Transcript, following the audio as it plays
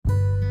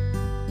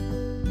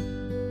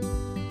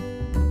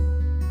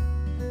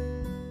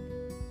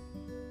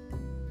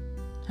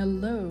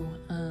Hello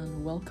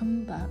and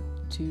welcome back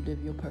to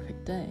Live Your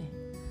Perfect Day,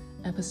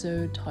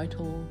 episode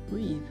titled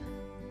Breathe.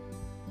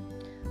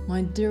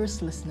 My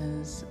dearest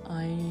listeners,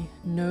 I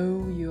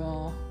know you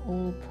are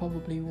all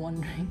probably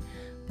wondering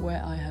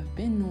where I have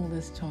been all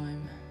this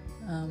time.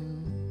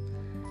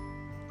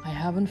 I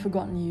haven't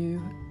forgotten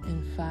you.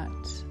 In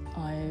fact,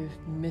 I've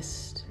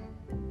missed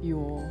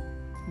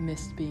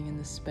being in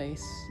this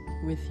space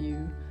with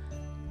you,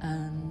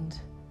 and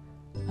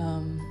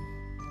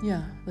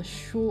the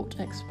short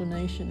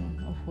explanation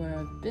of where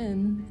I've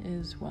been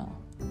is,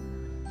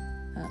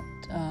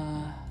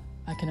 that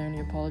I can only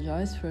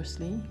apologize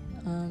firstly,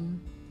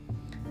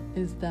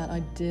 is that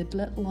I did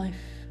let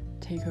life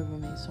take over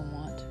me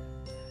somewhat,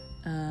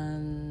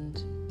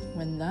 and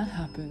when that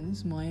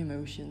happens, my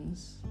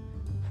emotions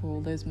for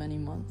all those many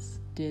months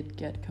did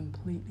get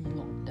completely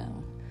locked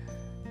down.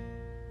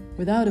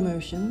 Without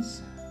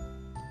emotions,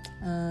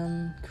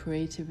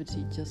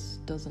 creativity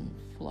just doesn't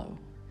flow.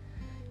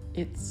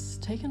 It's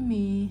taken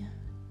me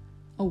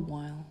a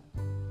while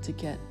to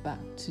get back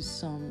to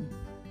some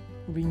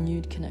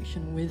renewed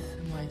connection with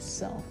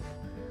myself.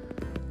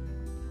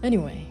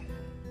 Anyway,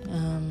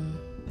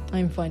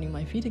 I'm finding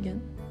my feet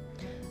again,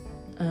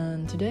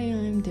 and today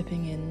I'm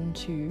dipping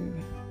into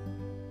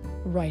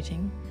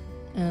writing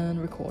and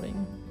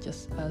recording,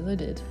 just as I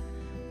did.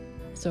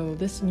 So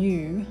this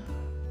new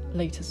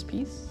latest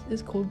piece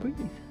is called Breathe.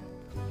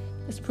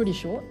 It's pretty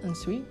short and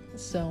sweet,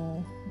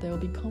 so there will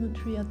be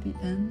commentary at the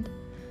end,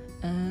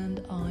 and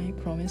I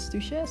promise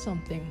to share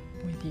something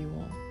with you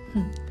all.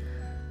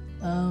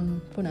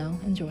 For now,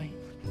 enjoy.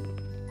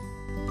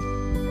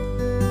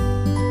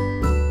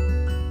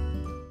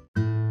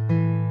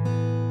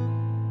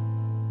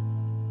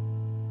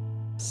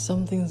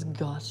 Something's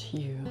got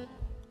you.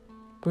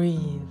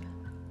 Breathe.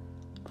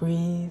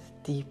 Breathe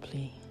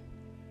deeply,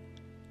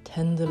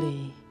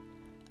 tenderly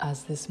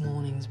as this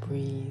morning's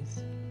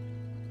breeze.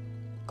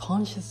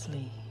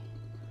 Consciously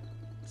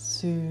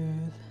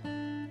soothe,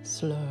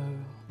 slow,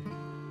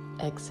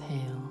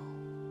 exhale.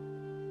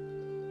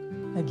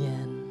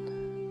 Again,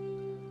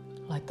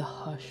 like the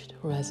hushed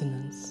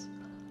resonance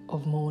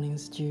of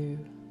morning's dew.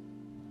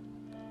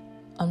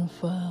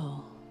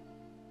 Unfurl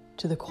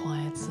to the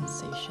quiet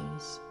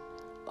sensations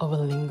of a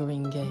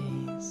lingering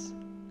gaze.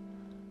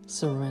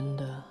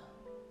 Surrender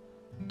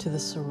to the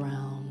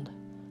surround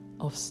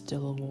of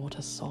still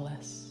water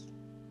solace.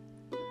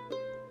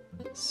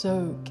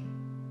 Soak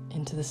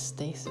into the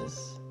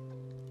stasis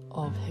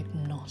of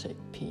hypnotic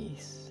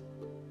peace.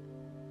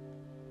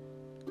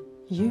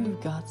 You've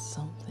got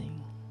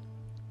something.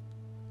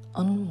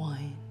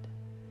 Unwind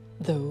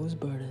those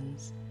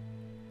burdens.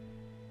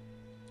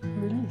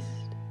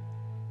 Released.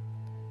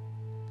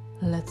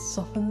 Let's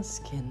soften the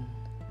skin,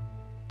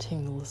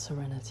 tingle the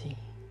serenity.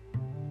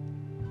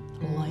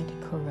 Light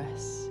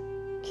caress,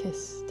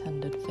 kiss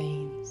tendered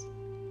veins.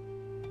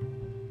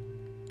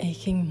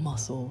 Aching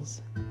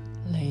muscles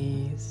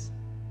laze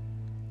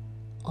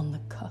on the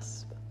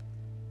cusp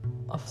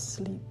of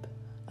sleep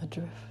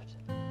adrift.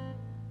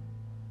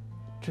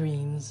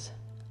 Dreams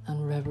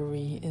and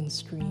reverie in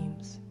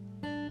streams.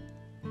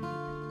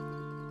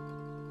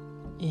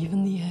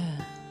 Even the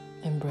air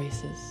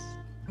embraces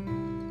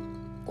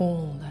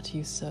all that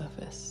you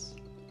surface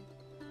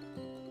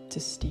to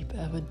steep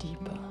ever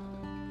deeper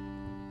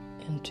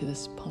into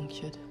this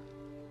punctured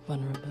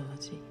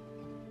vulnerability.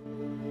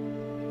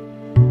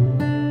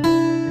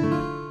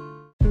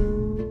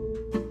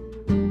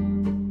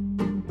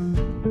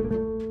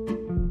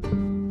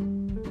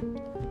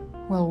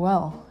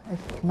 Well,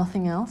 if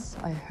nothing else,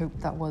 I hope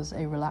that was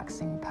a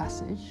relaxing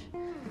passage.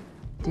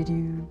 Did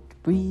you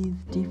breathe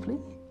deeply?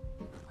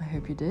 I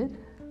hope you did.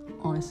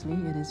 Honestly,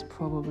 it is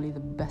probably the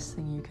best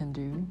thing you can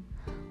do.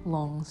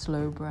 Long,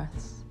 slow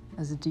breaths,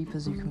 as deep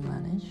as you can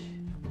manage.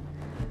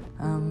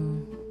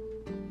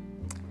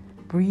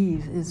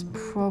 Breathe is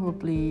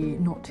probably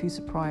not too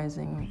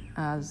surprising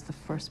as the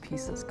first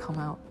piece that's come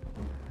out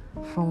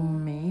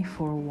from me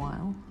for a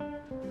while,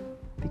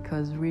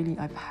 because really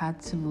I've had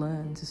to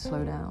learn to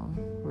slow down,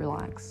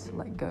 relax,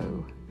 let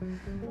go,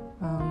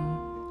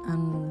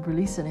 and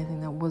release anything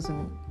that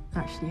wasn't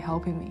actually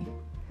helping me.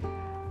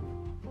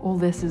 All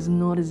this is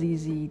not as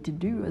easy to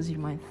do as you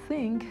might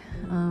think.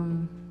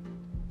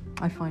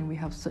 I find we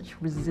have such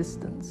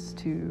resistance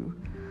to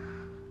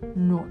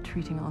not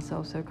treating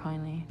ourselves so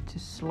kindly, to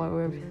slow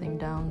everything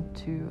down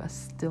to a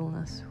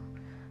stillness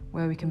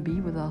where we can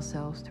be with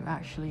ourselves to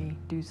actually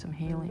do some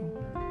healing.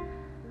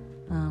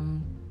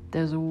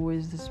 There's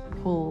always this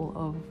pull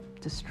of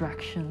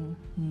distraction,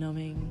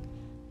 numbing,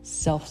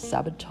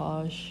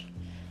 self-sabotage.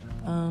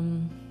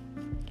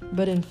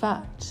 But in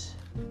fact,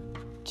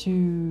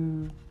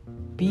 to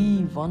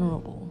be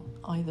vulnerable,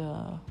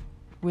 either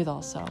with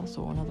ourselves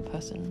or another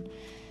person,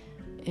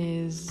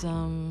 is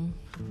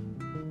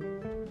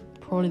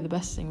probably the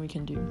best thing we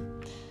can do.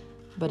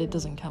 But it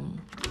doesn't come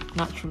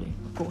naturally,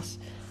 of course.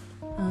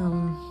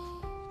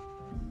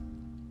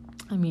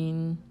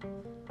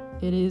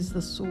 It is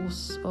the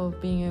source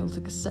of being able to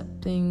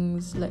accept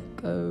things, let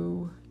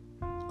go,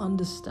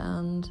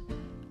 understand,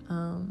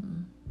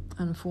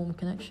 and form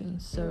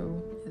connections.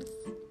 So it's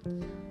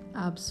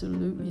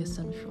absolutely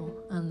essential,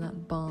 and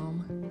that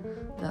balm,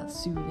 that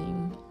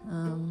soothing,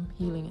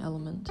 healing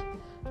element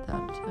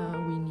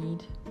that we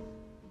need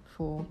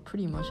for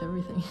pretty much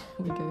everything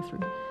we go through.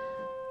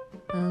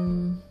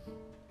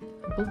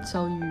 I will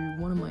tell you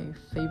one of my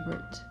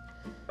favorite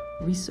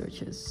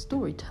researchers,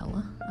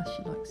 storyteller, as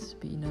she likes to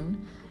be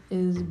known,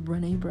 is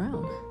Brené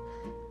Brown.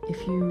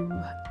 If you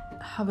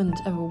haven't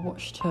ever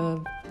watched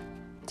her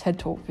TED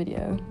Talk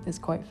video, it's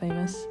quite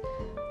famous,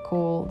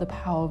 called The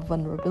Power of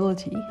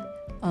Vulnerability.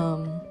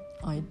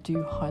 I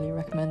do highly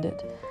recommend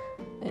it.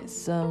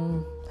 It's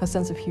her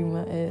sense of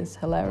humor is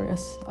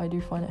hilarious. I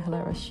do find it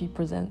hilarious. She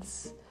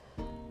presents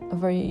a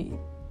very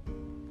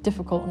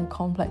difficult and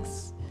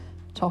complex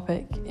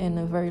topic in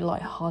a very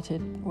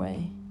light-hearted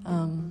way.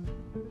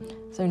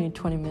 It's only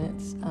 20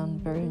 minutes and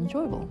very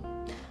enjoyable.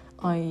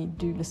 I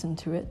do listen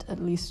to it at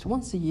least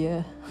once a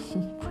year,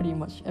 pretty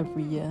much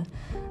every year,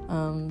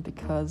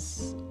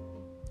 because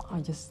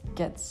I just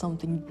get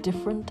something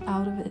different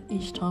out of it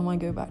each time I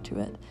go back to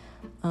it,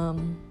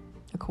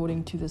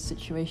 according to the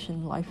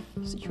life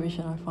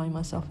situation I find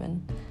myself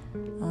in.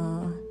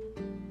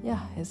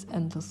 It's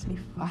endlessly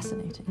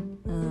fascinating.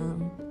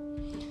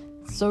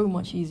 So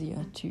much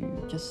easier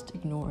to just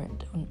ignore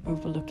it and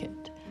overlook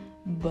it,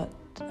 but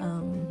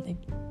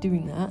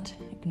doing that,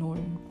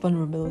 ignoring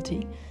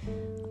vulnerability,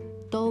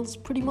 dulls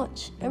pretty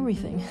much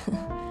everything.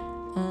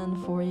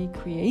 And for a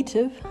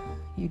creative,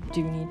 you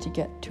do need to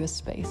get to a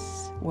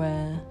space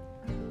where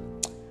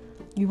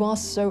you are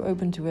so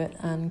open to it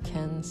and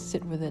can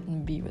sit with it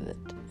and be with it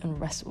and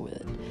wrestle with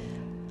it.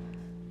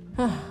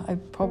 I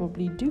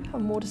probably do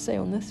have more to say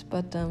on this,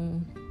 but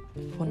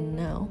for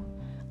now,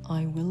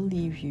 I will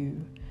leave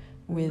you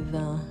with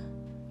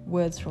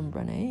words from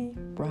Brené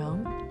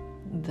Brown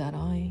that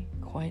I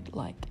quite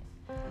like.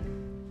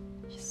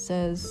 She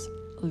says,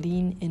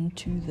 "Lean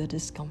into the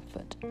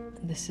discomfort.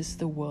 This is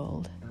the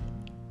world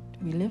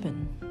we live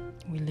in.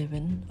 We live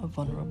in a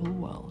vulnerable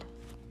world."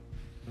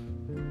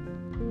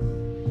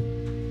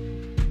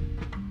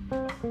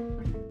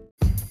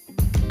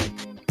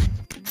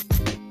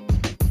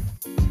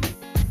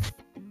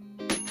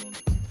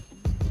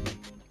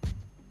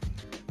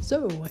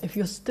 So, if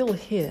you're still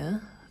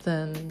here,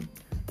 then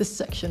this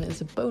section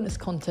is a bonus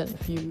content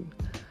for you.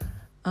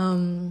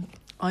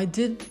 I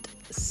did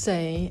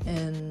say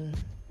in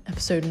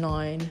episode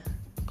 9,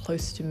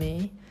 Close to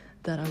Me,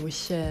 that I would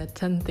share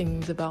 10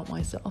 things about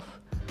myself.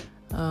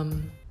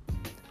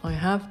 I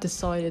have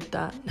decided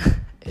that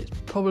it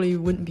probably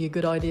wouldn't be a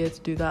good idea to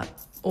do that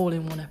all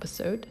in one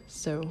episode,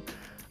 so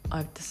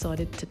I've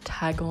decided to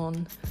tag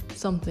on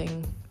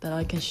something that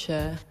I can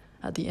share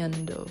at the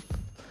end of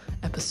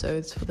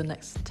episodes for the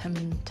next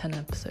 10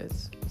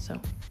 episodes.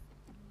 So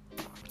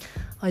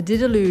I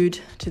did allude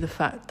to the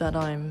fact that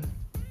I'm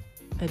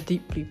a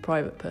deeply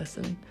private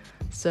person,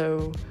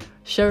 so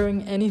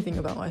sharing anything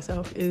about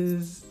myself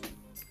is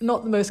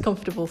not the most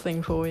comfortable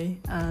thing for me,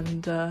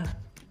 and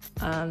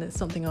it's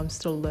something I'm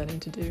still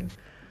learning to do.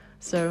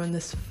 So in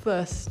this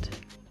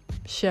first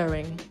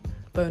sharing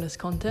bonus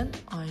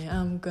content, I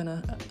am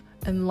gonna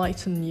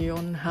enlighten you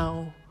on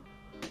how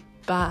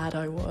bad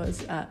I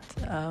was at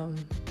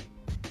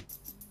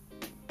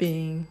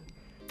being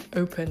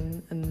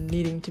open and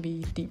needing to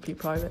be deeply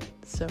private.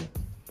 So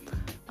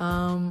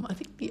I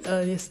think the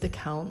earliest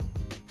account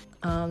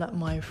that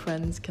my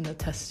friends can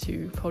attest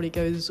to probably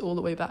goes all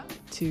the way back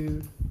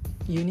to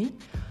uni.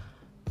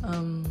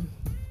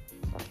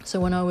 So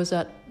when I was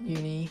at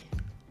uni,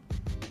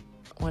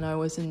 when I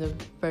was in the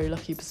very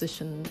lucky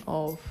position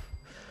of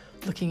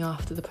looking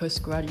after the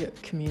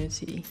postgraduate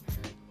community,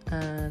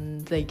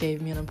 and they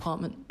gave me an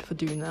apartment for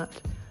doing that,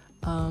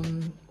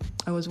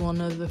 I was one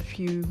of the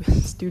few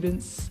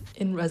students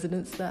in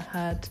residence that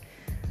had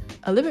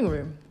a living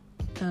room,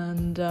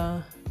 and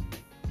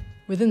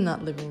within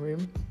that living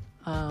room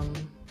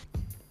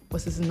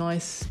was this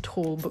nice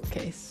tall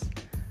bookcase,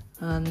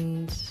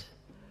 and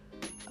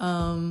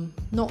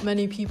not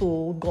many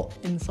people got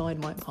inside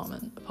my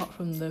apartment apart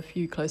from the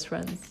few close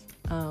friends.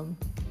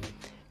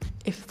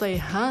 If they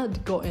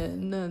had got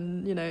in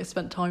and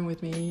spent time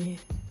with me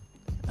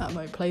at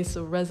my place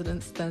of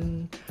residence,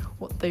 then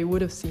what they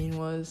would have seen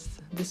was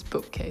this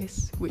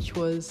bookcase, which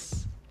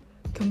was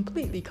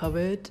completely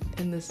covered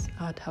in this,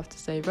 I'd have to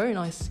say, very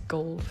nice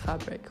gold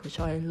fabric, which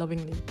I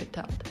lovingly picked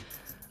out.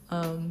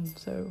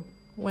 So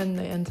when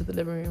they entered the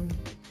living room,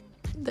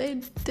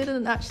 they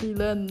didn't actually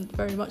learn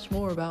very much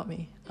more about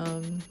me.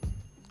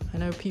 I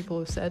know people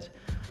have said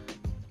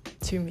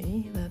to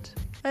me that,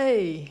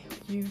 "Hey,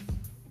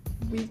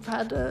 we've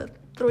had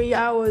 3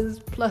 hours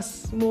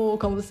plus more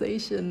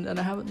conversation and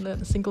I haven't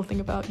learned a single thing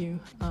about you."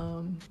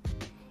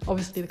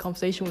 Obviously the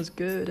conversation was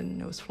good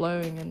and it was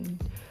flowing,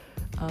 and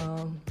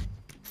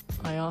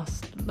I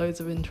asked loads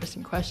of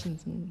interesting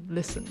questions and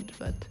listened,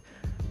 but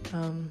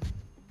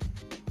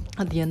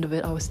at the end of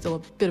it I was still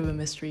a bit of a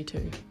mystery to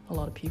a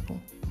lot of people.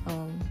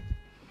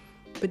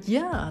 But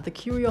yeah, the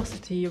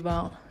curiosity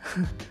about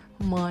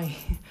my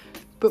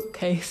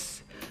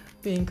bookcase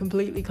being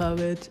completely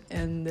covered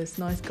in this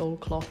nice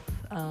gold cloth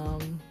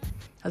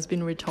has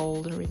been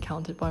retold and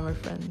recounted by my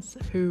friends,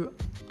 who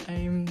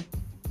I'm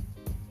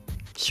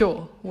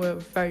sure were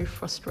very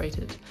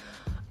frustrated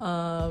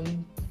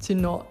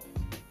to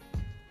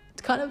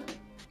kind of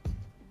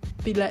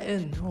be let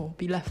in or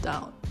be left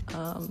out.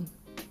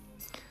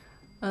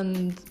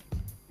 And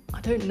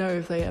I don't know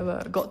if they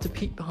ever got to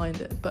peek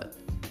behind it, but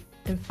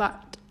in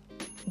fact,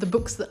 the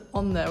books that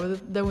on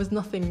there was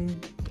nothing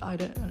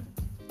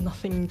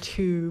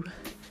too,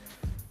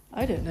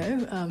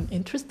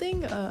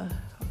 interesting.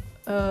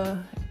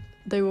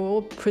 They were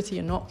all pretty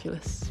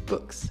innocuous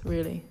books,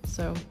 really.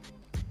 So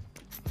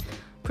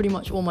pretty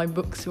much all my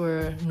books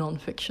were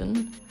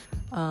non-fiction.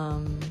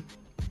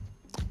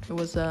 It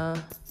was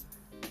the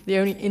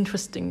only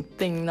interesting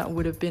thing that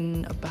would have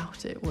been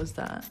about it was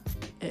that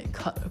it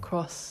cut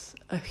across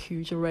a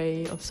huge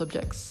array of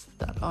subjects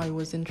that I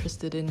was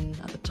interested in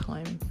at the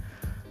time.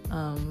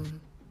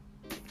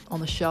 On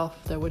the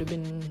shelf there would have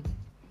been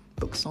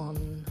books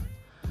on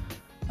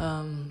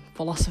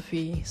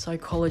philosophy,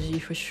 psychology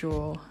for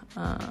sure,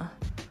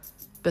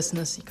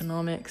 business,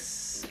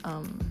 economics,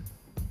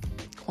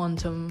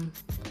 quantum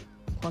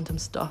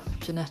stuff,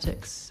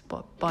 genetics,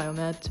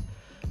 biomed,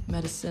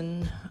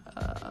 medicine,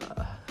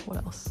 what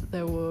else?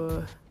 There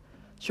were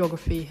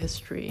geography,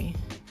 history,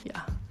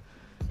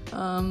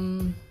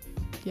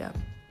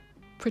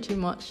 pretty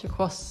much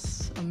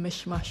across a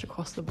mishmash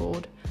across the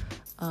board.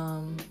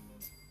 I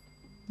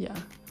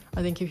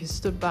think if you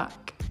stood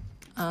back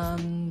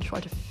and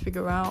tried to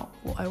figure out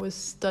what I was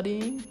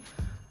studying,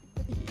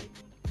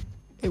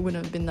 it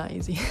wouldn't have been that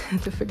easy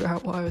to figure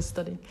out what I was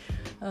studying.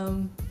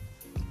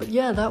 But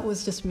yeah, that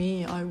was just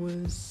me. I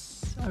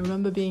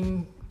remember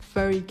being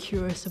very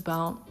curious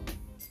about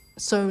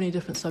so many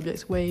different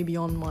subjects, way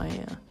beyond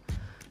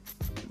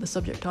the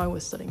subject I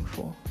was studying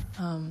for.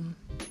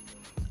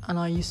 And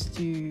I used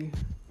to,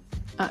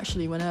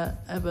 actually,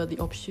 whenever the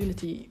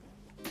opportunity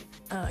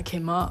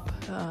came up,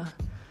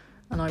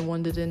 and I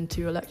wandered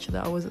into a lecture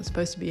that I wasn't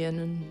supposed to be in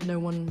and no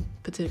one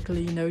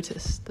particularly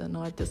noticed, then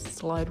I'd just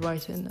slide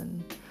right in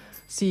and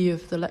see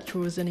if the lecture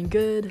was any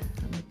good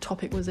and the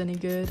topic was any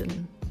good,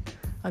 and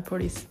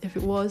if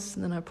it was,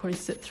 then I'd probably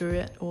sit through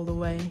it all the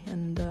way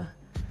and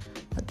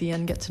at the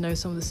end get to know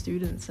some of the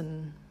students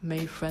and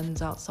made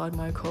friends outside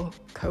my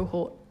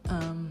cohort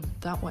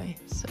that way.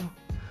 So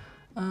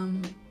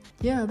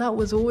that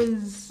was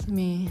always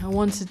me.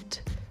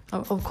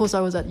 Of course I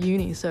was at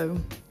uni, so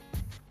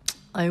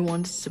I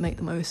wanted to make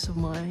the most of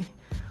my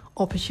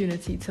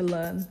opportunity to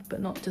learn,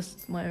 but not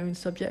just my own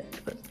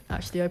subject, but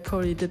actually I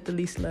probably did the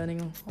least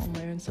learning on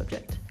my own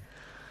subject.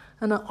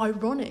 And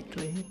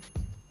ironically,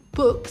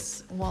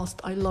 books,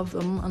 whilst I love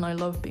them and I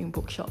love being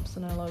bookshops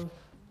and I love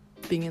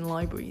being in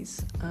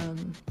libraries,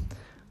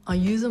 I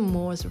use them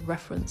more as a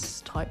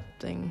reference type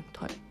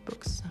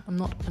books. I'm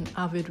not an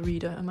avid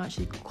reader. I'm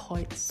actually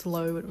quite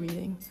slow at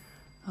reading.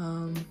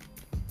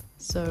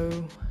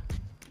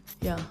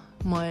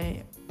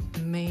 My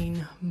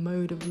main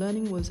mode of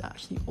learning was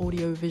actually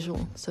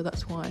audio-visual, so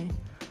that's why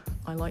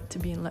I like to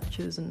be in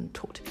lectures and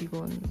talk to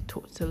people and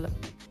talk to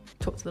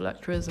the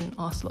lecturers and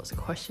ask lots of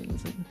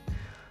questions,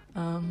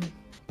 and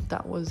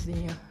that was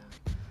the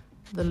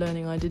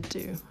learning I did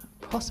do.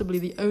 Possibly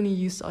the only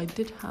use I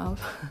did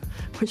have,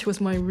 which was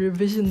my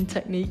revision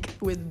technique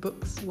with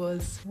books,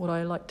 was what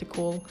I like to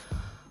call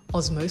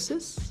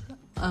osmosis,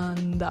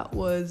 and that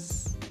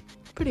was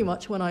pretty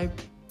much when I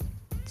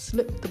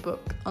slipped the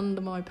book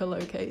under my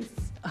pillowcase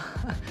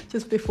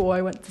just before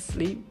I went to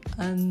sleep,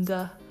 and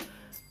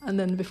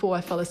then before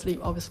I fell asleep,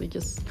 obviously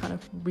just kind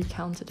of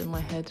recounted in my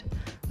head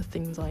the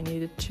things I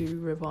needed to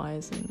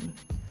revise and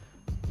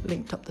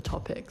linked up the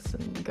topics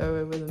and go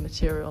over the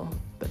material,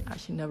 but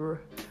actually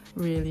never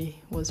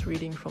really was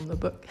reading from the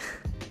book.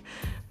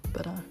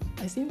 But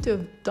I seem to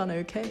have done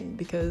okay,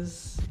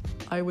 because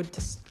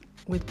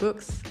with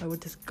books I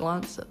would just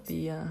glance at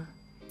the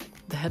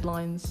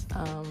headlines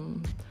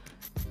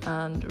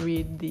and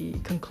read the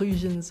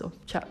conclusions of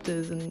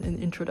chapters and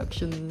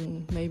introductions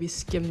and maybe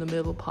skim the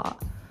middle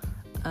part,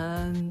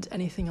 and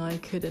anything I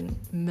couldn't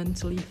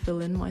mentally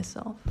fill in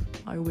myself,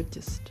 I would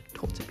just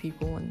talk to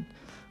people and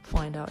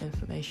find out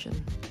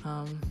information,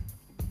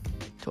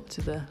 talk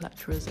to the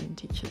lecturers and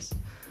teachers.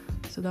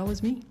 So that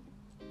was me.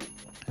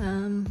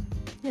 I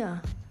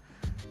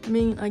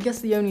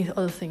guess the only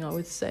other thing I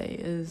would say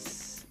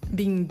is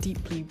being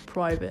deeply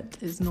private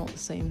is not the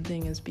same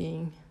thing as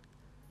being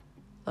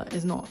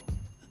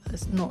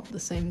it's not the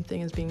same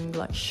thing as being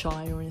like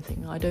shy or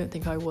anything. I don't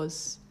think I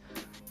was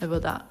ever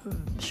that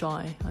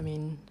shy. I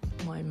mean,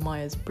 my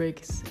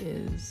Myers-Briggs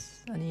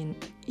is an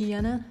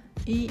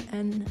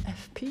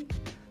ENFP,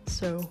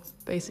 so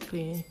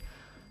basically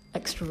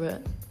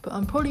extrovert, but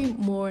I'm probably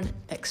more an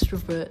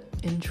extrovert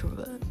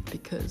introvert,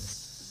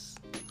 because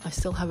I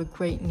still have a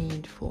great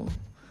need for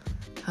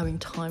having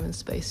time and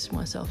space for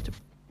myself to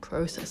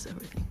process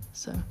everything.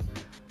 So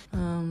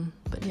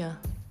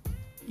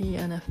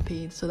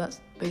ENFP, so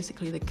that's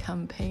basically the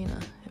campaigner,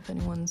 if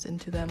anyone's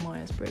into their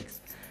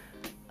Myers-Briggs.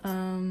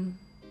 I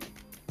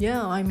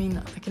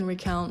can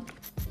recount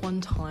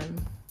one time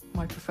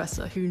my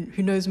professor,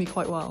 who knows me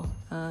quite well,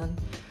 and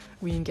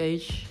we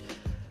engage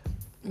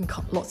in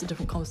lots of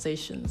different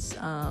conversations.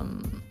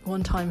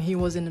 One time he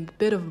was in a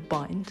bit of a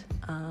bind.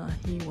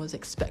 He was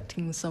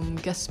expecting some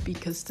guest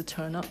speakers to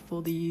turn up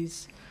for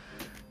these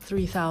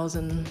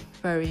 3,000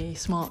 very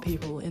smart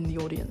people in the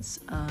audience,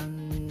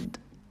 and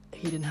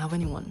he didn't have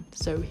anyone.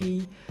 So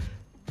he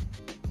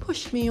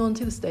pushed me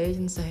onto the stage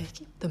and said,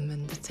 keep them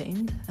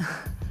entertained.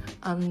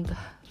 And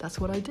that's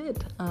what I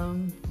did.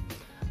 In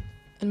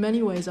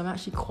many ways, I'm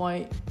actually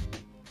quite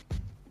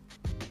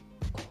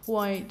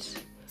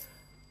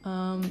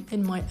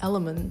in my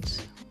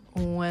element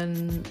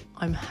when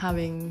I'm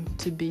having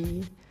to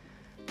be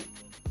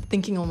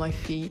thinking on my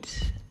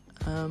feet.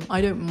 I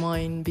don't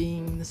mind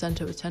being the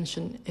center of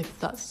attention if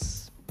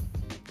that's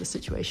the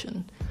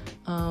situation.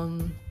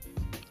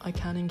 I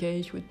can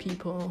engage with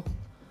people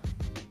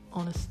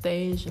on a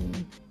stage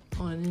and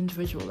on an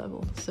individual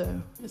level,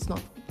 so it's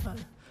not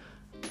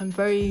I'm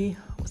very,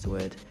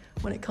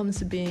 when it comes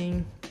to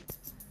being,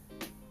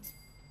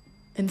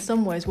 in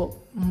some ways, what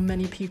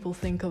many people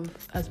think of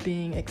as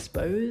being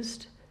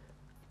exposed,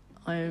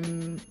 I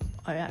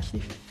actually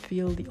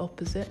feel the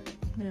opposite.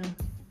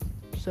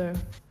 So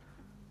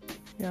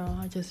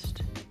I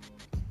just,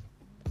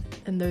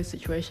 in those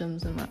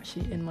situations, I'm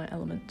actually in my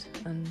element,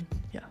 and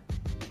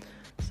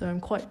so I'm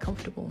quite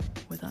comfortable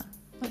with that.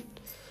 But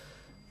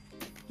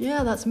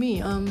that's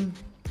me.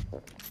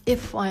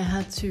 If I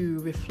had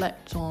to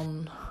reflect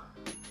on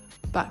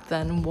back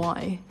then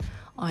why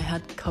I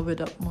had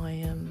covered up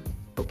my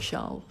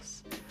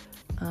bookshelves,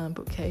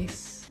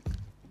 bookcase,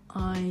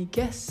 I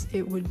guess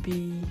it would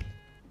be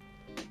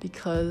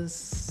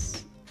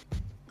because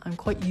I'm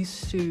quite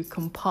used to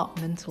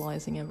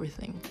compartmentalizing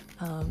everything.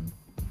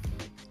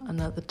 And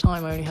at the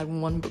time I only had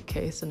one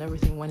bookcase and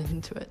everything went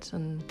into it,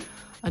 and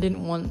I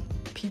didn't want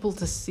people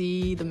to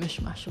see the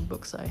mishmash of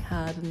books I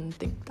had and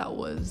think that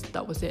was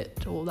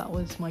it, or that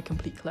was my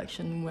complete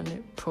collection, when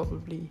it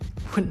probably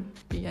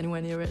wouldn't be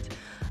anywhere near it.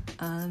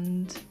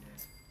 And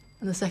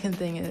the second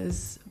thing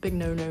is, a big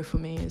no-no for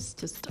me is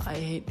just, I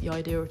hate the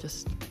idea of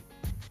just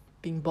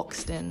being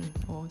boxed in,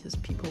 or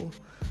just people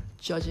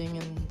judging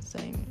and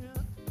saying,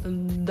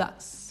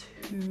 that's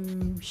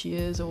who she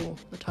is, or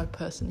the type of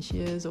person she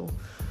is, or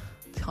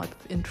the type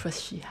of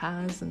interest she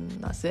has, and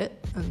that's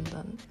it.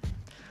 And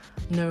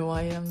no,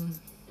 I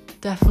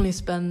definitely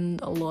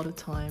spend a lot of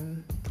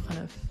time kind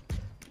of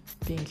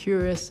being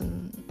curious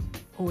and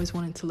always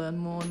wanting to learn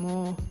more and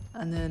more,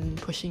 and then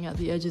pushing at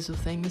the edges of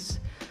things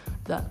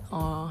that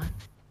are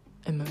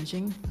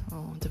emerging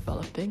or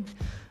developing,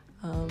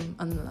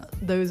 and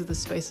those are the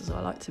spaces I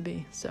like to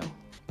be. So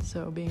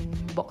being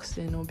boxed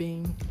in, or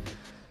being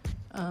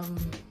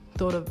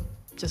thought of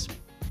just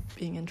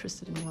being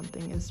interested in one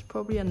thing, is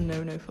probably a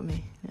no-no for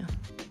me.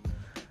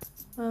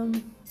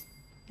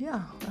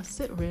 That's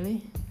it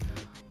really.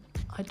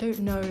 I don't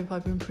know if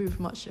I've improved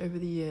much over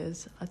the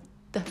years. I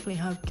definitely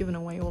have given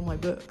away all my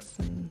books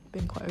and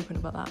been quite open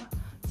about that,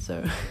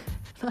 so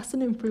that's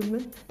an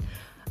improvement.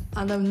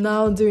 And I'm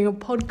now doing a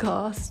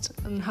podcast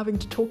and having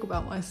to talk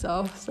about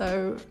myself,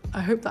 so I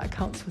hope that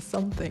counts for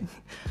something.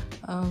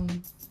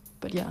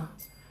 But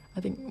I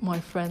think my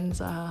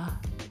friends, I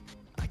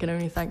can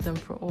only thank them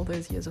for all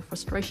those years of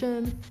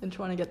frustration in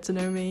trying to get to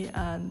know me,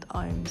 and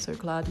I'm so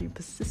glad you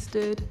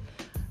persisted,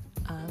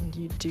 and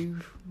you do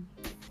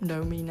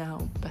know me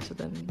now better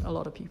than a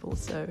lot of people.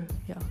 So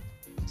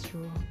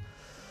sure,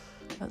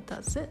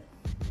 that's it.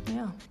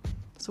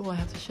 That's all I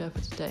have to share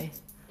for today.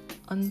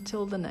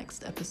 Until the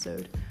next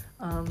episode.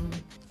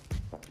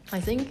 I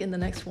think in the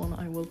next one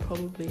I will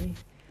probably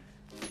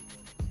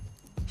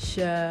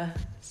share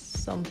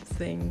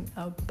something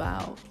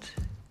about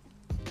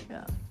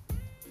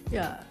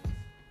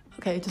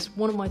just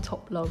one of my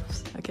top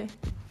loves. Okay,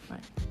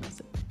 right.